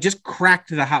just cracked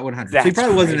the Hot 100. So he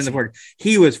probably wasn't in the 40s.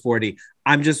 He was 40.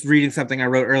 I'm just reading something I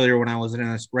wrote earlier when I wasn't in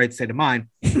a right state of mind.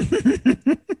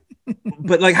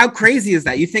 But how crazy is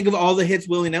that? You think of all the hits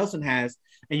Willie Nelson has,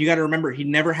 and you got to remember he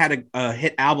never had a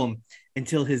hit album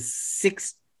until his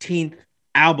 16th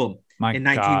album in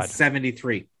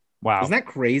 1973. Wow. Isn't that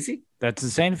crazy? That's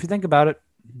insane if you think about it.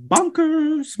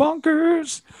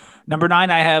 Bonkers. Number 9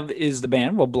 I have is the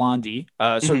band, Blondie.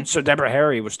 So Deborah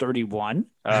Harry was 31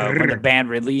 when the band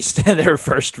released their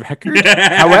first record.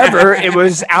 However, it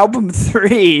was album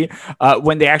 3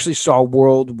 when they actually saw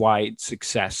worldwide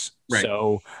success. Right.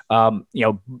 So,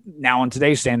 now on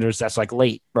today's standards, that's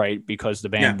late, right? Because the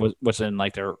band was in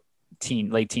their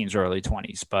late teens, early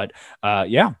 20s. But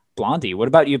Blondie. What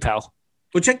about you, pal?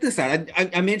 Well, check this out.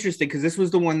 I'm interested because this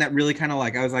was the one that really kind of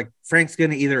I was like, Frank's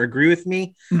going to either agree with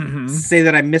me, say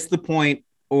that I missed the point,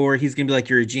 or he's going to be like,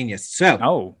 you're a genius.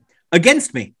 So,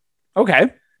 against me.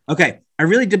 Okay. I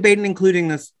really debated including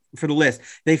this for the list.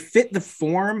 They fit the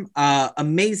form,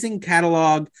 amazing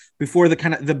catalog before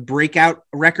the breakout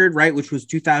record, right? Which was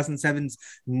 2007's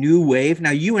New Wave.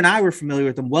 Now, you and I were familiar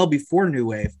with them well before New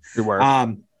Wave. We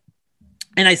were.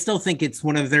 And I still think it's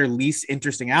one of their least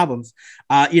interesting albums.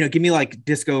 Give me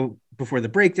Disco Before the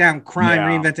Breakdown, Crime,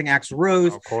 Reinventing Axl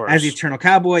Rose, As the Eternal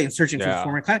Cowboy, and Searching for the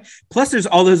Former Cloud. Plus, there's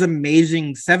all those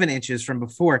amazing 7-inches from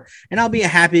before. And I'll be a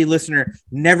happy listener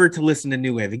never to listen to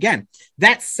New Wave again.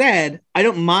 That said, I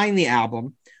don't mind the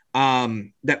album.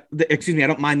 excuse me, I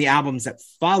don't mind the albums that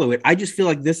follow it. I just feel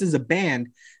like this is a band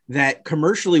that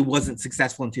commercially wasn't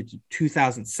successful until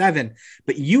 2007,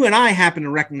 but you and I happen to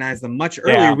recognize them much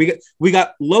earlier. Yeah. We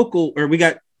got local, or we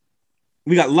got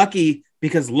lucky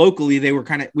because locally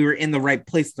we were in the right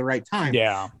place at the right time.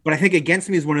 Yeah. But I think Against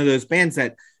Me is one of those bands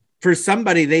that for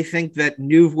somebody, they think that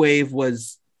New Wave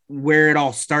was where it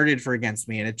all started for Against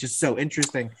Me. And it's just so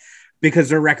interesting because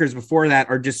their records before that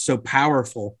are just so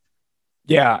powerful.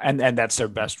 Yeah, and that's their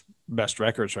best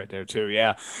records right there too.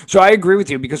 Yeah, so I agree with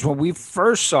you because when we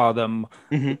first saw them,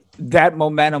 that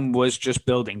momentum was just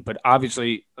building. But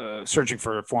obviously, Searching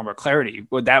for a Form of Clarity,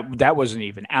 well, that wasn't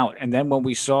even out. And then when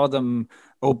we saw them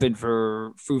open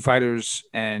for Foo Fighters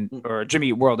or Jimmy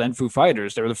Eat World and Foo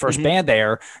Fighters, they were the first band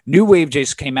there. New Wave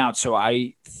just came out, so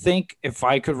I think if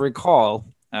I could recall.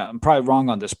 I'm probably wrong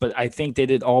on this, but I think they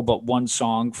did all but one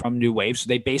song from New Wave. So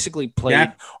they basically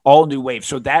played all New Wave.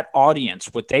 So that audience,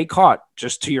 what they caught,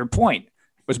 just to your point,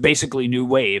 was basically New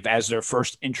Wave as their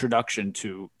first introduction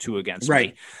to Against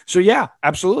Me. So yeah,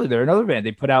 absolutely. They're another band.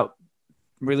 They put out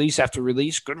release after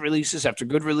release, good releases after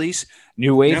good release.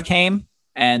 New Wave came,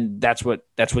 and that's what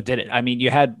did it. I mean, you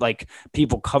had like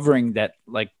people covering that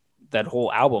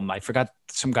whole album. I forgot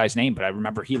some guy's name, but I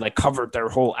remember he like covered their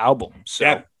whole album.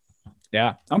 So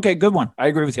yeah. Okay, good one. I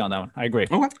agree with you on that one. I agree.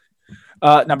 Okay.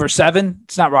 Number 7,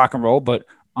 it's not rock and roll, but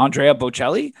Andrea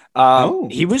Bocelli.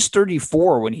 He was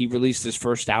 34 when he released his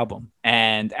first album.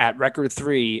 And at record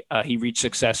 3, he reached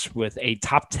success with a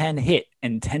top 10 hit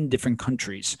in 10 different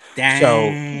countries. Dang. So,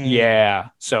 yeah.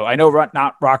 So I know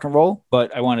not rock and roll,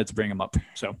 but I wanted to bring him up.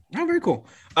 So, very cool.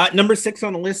 Number 6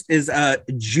 on the list is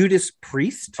Judas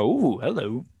Priest. Oh,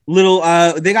 hello.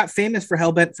 They got famous for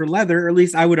Hellbent for Leather, or at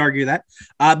least I would argue that.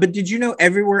 But did you know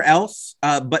everywhere else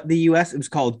but the US, it was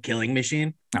called Killing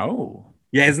Machine? Oh.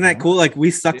 Yeah, isn't that cool? Like, we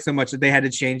suck so much that they had to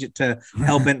change it to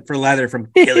Hellbent for Leather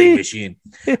from Killing Machine.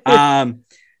 Anyways,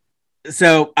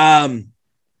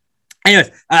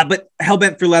 but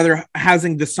Hellbent for Leather,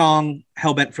 housing the song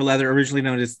Hellbent for Leather, originally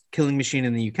known as Killing Machine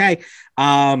in the UK.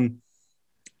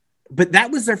 But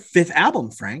that was their 5th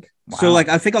album, Frank. Wow. So like,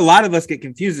 I think a lot of us get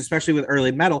confused, especially with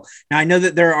early metal. Now I know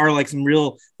that there are like some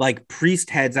real like priest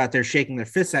heads out there shaking their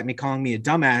fists at me, calling me a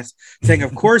dumbass, saying,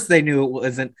 of course they knew it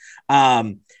wasn't.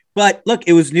 But look,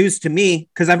 it was news to me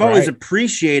because I've always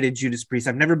appreciated Judas Priest.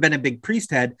 I've never been a big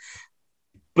Priest head,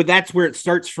 but that's where it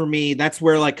starts for me. That's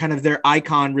where like kind of their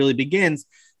icon really begins.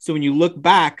 So when you look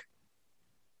back,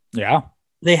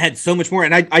 they had so much more.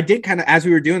 And I did kind of, as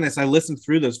we were doing this, I listened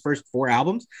through those first 4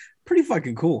 albums. Pretty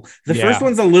fucking cool. The first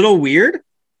one's a little weird.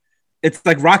 It's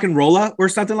like Rock and Rolla or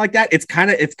something like that. It's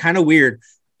kind of weird,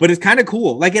 but it's kind of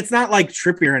cool. Like, it's not like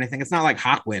trippy or anything. It's not like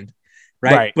Hawkwind,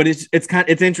 right? But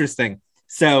it's interesting.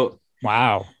 So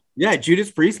wow, yeah,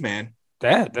 Judas Priest, man.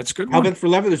 That's good. Hellbent for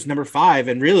Leather is number 5,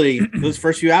 and really those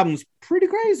first few albums pretty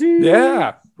crazy.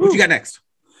 Yeah. What you got next?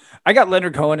 I got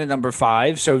Leonard Cohen at number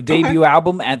 5. So debut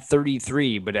album at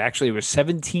 33, but actually it was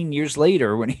 17 years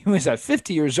later when he was at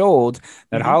 50 years old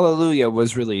that Hallelujah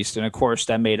was released. And of course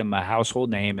that made him a household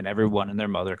name, and everyone and their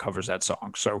mother covers that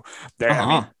song. So there, I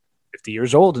mean, 50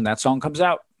 years old and that song comes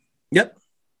out. Yep.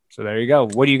 So there you go.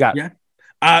 What do you got? Yeah.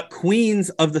 Queens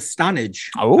of the Stone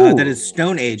Age. That is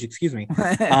Stone Age, excuse me.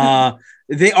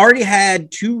 They already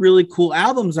had 2 really cool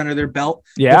albums under their belt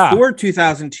before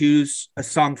 2002's A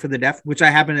Song for the Deaf, which I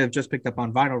happen to have just picked up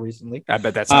on vinyl recently. I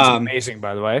bet that sounds amazing,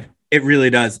 by the way. It really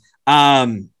does.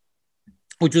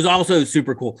 Which was also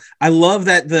super cool. I love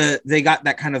that they got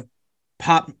that kind of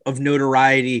pop of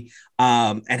notoriety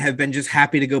and have been just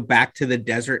happy to go back to the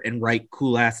desert and write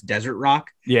cool ass desert rock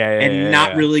and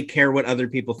not really care what other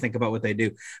people think about what they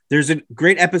do. There's a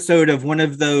great episode of one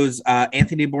of those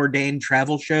Anthony Bourdain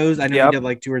travel shows. I know he did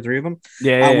like 2 or 3 of them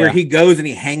where he goes and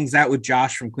he hangs out with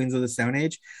Josh from Queens of the Stone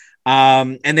Age.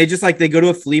 And they just like, they go to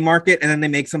a flea market and then they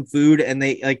make some food and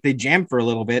they jam for a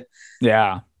little bit.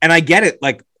 Yeah. And I get it.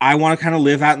 Like, I want to kind of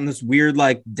live out in this weird,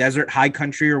 like desert high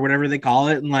country or whatever they call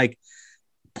it. And like,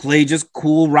 play just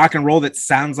cool rock and roll that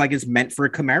sounds like it's meant for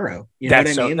a Camaro. You know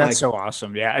what I mean? That's so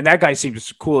awesome. Yeah. And that guy seems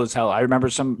cool as hell. I remember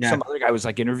some other guy was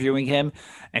like interviewing him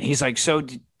and he's like, so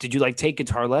did you like take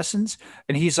guitar lessons?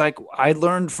 And he's like, I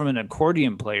learned from an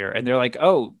accordion player. And they're like,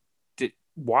 oh,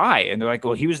 why? And they're like,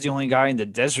 well, he was the only guy in the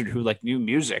desert who like knew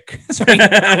music. So he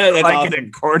like awesome. An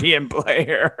accordion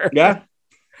player. Yeah.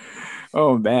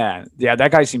 Oh man. Yeah.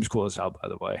 That guy seems cool as hell, by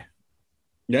the way.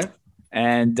 Yeah.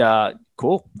 And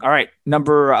cool. All right.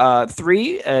 Number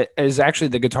 3 is actually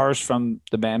the guitarist from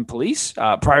the band Police.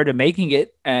 Prior to making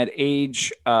it at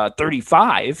age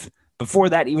 35, Before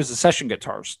that, he was a session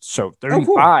guitarist. So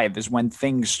 35 is when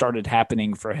things started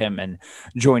happening for him and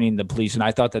joining the Police. And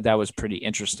I thought that was pretty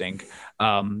interesting.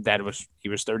 He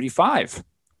was 35.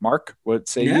 Mark, what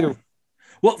say you?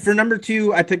 Well, for number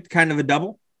 2, I picked kind of a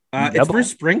double. It's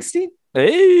Bruce Springsteen.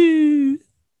 Hey.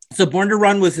 So Born to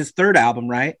Run was his 3rd album,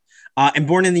 right? And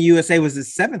Born in the USA was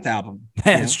his 7th album.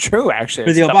 That's true,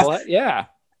 actually. Yeah.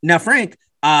 Now, Frank,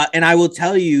 and I will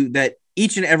tell you that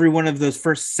each and every one of those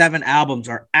first 7 albums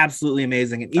are absolutely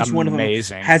amazing. And each one of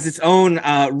them has its own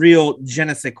real je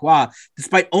ne sais quoi,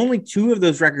 despite only 2 of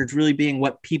those records really being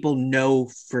what people know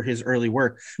for his early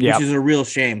work, which is a real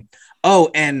shame.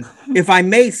 Oh, and if I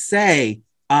may say,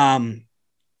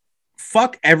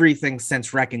 fuck everything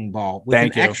since Wrecking Ball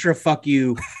with extra fuck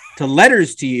you to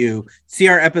Letters to You. See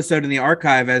our episode in the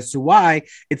archive as to why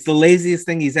it's the laziest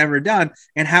thing he's ever done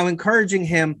and how encouraging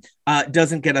him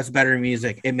doesn't get us better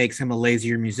music. It makes him a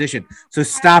lazier musician. So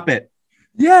stop it.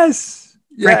 Yes.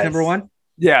 Frank, number 1.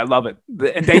 Yeah, I love it.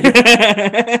 And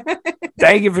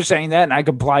thank you for saying that. And I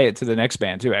can apply it to the next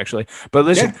band too, actually. But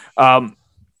listen,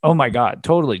 oh my God,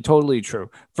 totally true.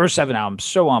 First 7 albums,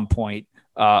 so on point.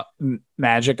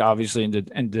 Magic, obviously, in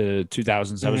the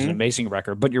 2000s, that was an amazing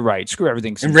record. But you're right, screw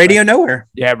everything. And Radio Nowhere.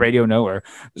 Yeah, Radio Nowhere.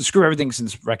 Screw everything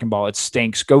since Wrecking Ball. It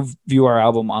stinks. Go view our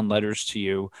album on Letters to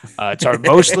You. It's our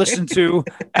most listened to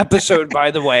episode,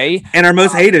 by the way, and our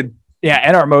most hated. Yeah,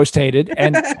 and our most hated.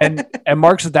 And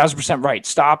Mark's 1,000% right.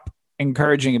 Stop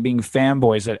encouraging and being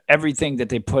fanboys that everything that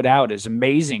they put out is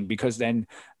amazing, because then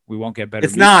we won't get better.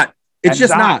 It's music. Not. It's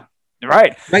just not.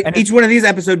 Right. Like each one of these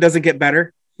episodes doesn't get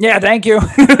better. Yeah, thank you.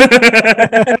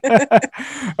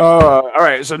 All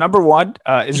right, so number 1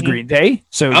 is Green Day.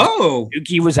 So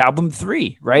Dookie was album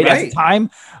 3, right? At the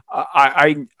time,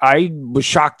 I was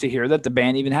shocked to hear that the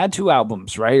band even had 2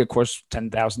 albums, right? Of course,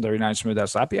 10,039 Smooth Out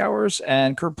Slappy Hours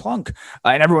and Kerplunk.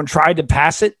 And everyone tried to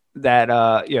pass it that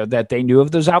that they knew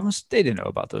of those albums. They didn't know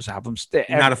about those albums.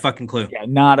 Not a fucking clue. Yeah,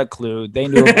 not a clue. They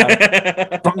knew about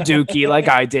it from Dookie, like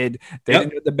I did. They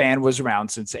didn't know the band was around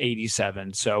since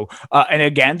 '87. So, and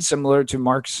again, similar to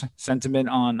Mark's sentiment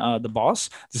on The Boss,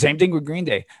 the same thing with Green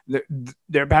Day.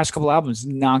 Their past couple albums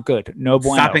not good. No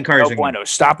bueno. Stop encouraging. No bueno.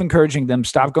 Stop encouraging them.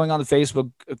 Stop going on the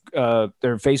Facebook,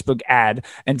 their Facebook ad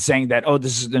and saying that, oh,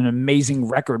 this is an amazing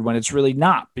record when it's really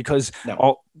not, because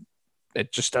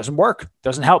it just doesn't work.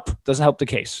 Doesn't help the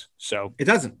case. So it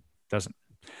doesn't.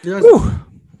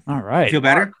 All right. Feel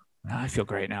better? I feel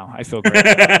great now. So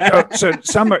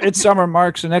it's summer,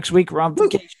 Mark. So next week we're on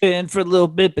vacation for a little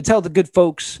bit, but tell the good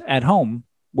folks at home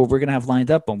what we're going to have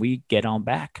lined up when we get on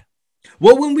back.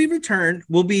 Well, when we return,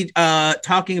 we'll be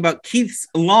talking about Keith's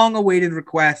long-awaited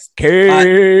request.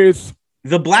 Keith.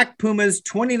 The Black Pumas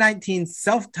 2019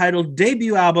 self-titled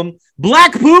debut album,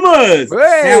 Black Pumas.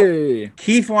 Hey! Now,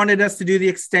 Keith wanted us to do the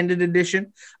extended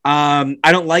edition. I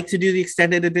don't like to do the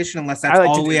extended edition unless that's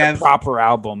all we have. Proper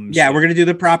albums. Yeah, we're going to do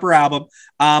the proper album.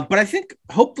 But I think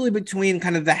hopefully between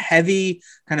kind of the heavy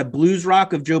kind of blues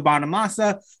rock of Joe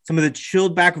Bonamassa, some of the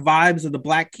chilled back vibes of the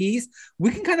Black Keys, we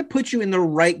can kind of put you in the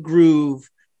right groove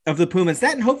of the Pumas.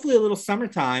 That and hopefully a little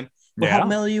summertime will help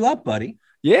mellow you up, buddy.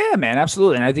 Yeah, man,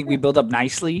 absolutely. And I think we build up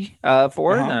nicely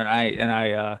for it.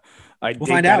 And we'll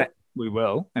find out. We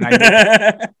will. And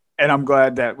and I'm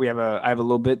glad that I have a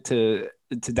little bit to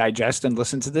digest and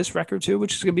listen to this record too,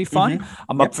 which is going to be fun.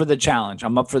 I'm up for the challenge.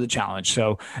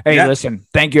 So, hey, listen,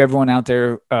 thank you everyone out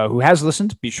there who has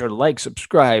listened. Be sure to like,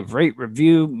 subscribe, rate,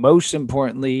 review. Most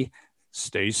importantly,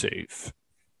 stay safe.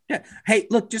 Yeah. Hey,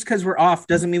 look, just because we're off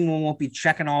doesn't mean we won't be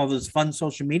checking all those fun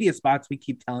social media spots we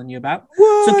keep telling you about.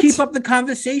 What? So keep up the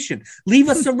conversation. Leave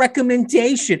us a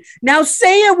recommendation. Now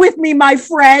say it with me, my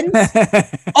friends.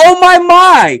 Oh,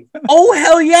 my. Oh,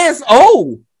 hell yes.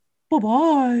 Oh,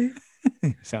 bye-bye.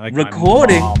 Sound like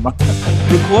recording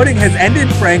has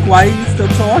ended, Frank. Why are you still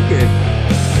talking?